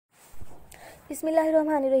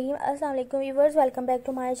Bismillahirrahmanirrahim. Assalamu alaikum viewers, welcome back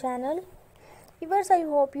to my channel. Viewers, I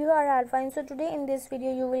hope you are all fine. So today in this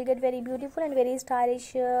video you will get very beautiful and very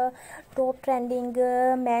stylish top trending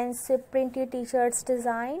men's printed t-shirts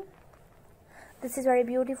design. This is very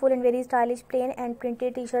beautiful and very stylish plain and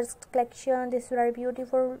printed t-shirts collection. This is very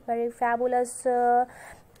beautiful, very fabulous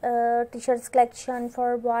t-shirts collection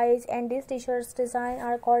for boys, and these t-shirts design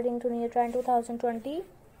are according to new trend 2020.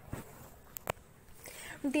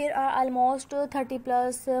 There are almost 30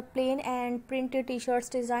 plus plain and printed t-shirts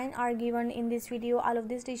design are given in this video. All of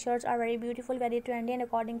these t-shirts are very beautiful, very trendy, and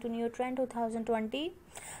according to new trend 2020.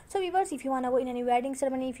 So viewers, if you want to go in any wedding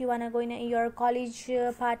ceremony, if you want to go in your college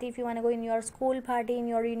party, if you want to go in your school party, in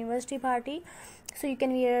your university party, so you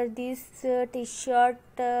can wear this t-shirt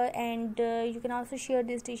and you can also share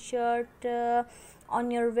this t-shirt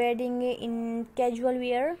on your wedding in casual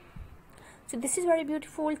wear. So this is very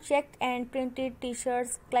beautiful checked and printed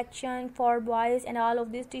t-shirts collection for boys, and all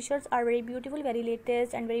of these t-shirts are very beautiful, very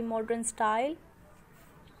latest and very modern style.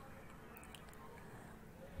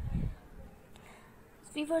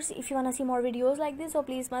 Viewers, if you want to see more videos like this, so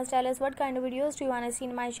please must tell us what kind of videos do you want to see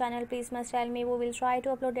in my channel. Please must tell me. We will try to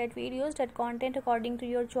upload that videos, that content according to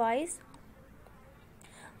your choice.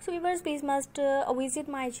 So viewers, please must visit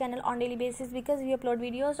my channel on daily basis, because we upload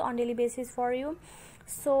videos on daily basis for you.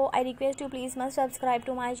 So I request you, please must subscribe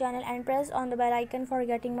to my channel and press on the bell icon for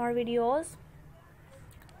getting more videos.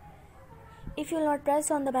 If you will not press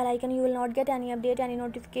on the bell icon, you will not get any update, any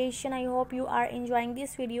notification. I hope you are enjoying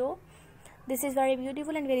this video. This is very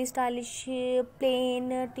beautiful and very stylish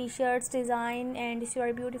plain t-shirts design, and this is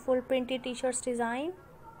very beautiful printed t-shirts design.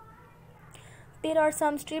 There are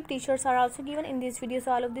some strip t-shirts are also given in this video.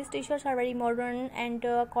 So all of these t-shirts are very modern and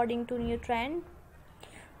according to new trend.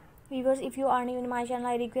 Viewers, if you are new in my channel,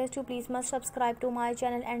 I request you, please must subscribe to my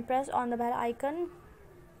channel and press on the bell icon.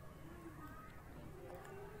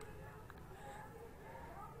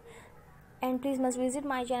 And please must visit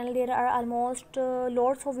my channel. There are almost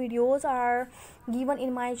lots of videos are given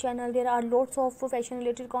in my channel. There are lots of fashion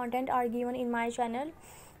related content are given in my channel.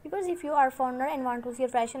 Because if you are founder and want to see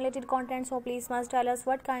fashion related content, so please must tell us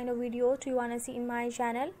what kind of videos do you want to see in my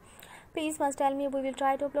channel. Please must tell me. We will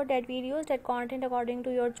try to upload that videos, that content according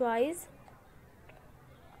to your choice.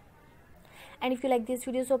 And if you like this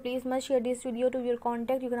video, so please must share this video to your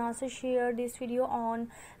contact. You can also share this video on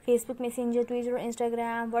Facebook Messenger, Twitter,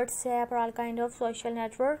 Instagram, WhatsApp, or all kind of social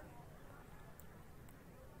network.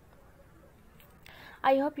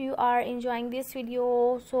 I hope you are enjoying this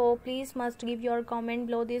video. So please must give your comment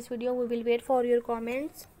below this video. We will wait for your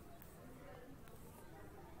comments.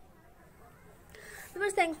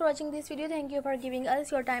 Viewers, thanks for watching this video. Thank you for giving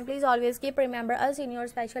us your time. Please always keep remember us in your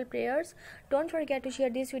special prayers. Don't forget to share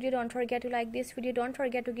this video. Don't forget to like this video. Don't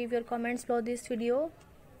forget to give your comments below this video.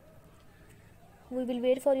 We will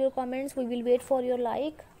wait for your comments. We will wait for your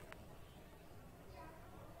like.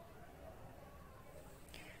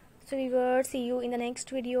 So viewers, see you in the next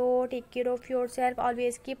video. Take care of yourself.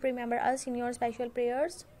 Always keep remember us in your special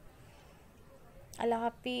prayers. Allah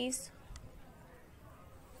Hafiz.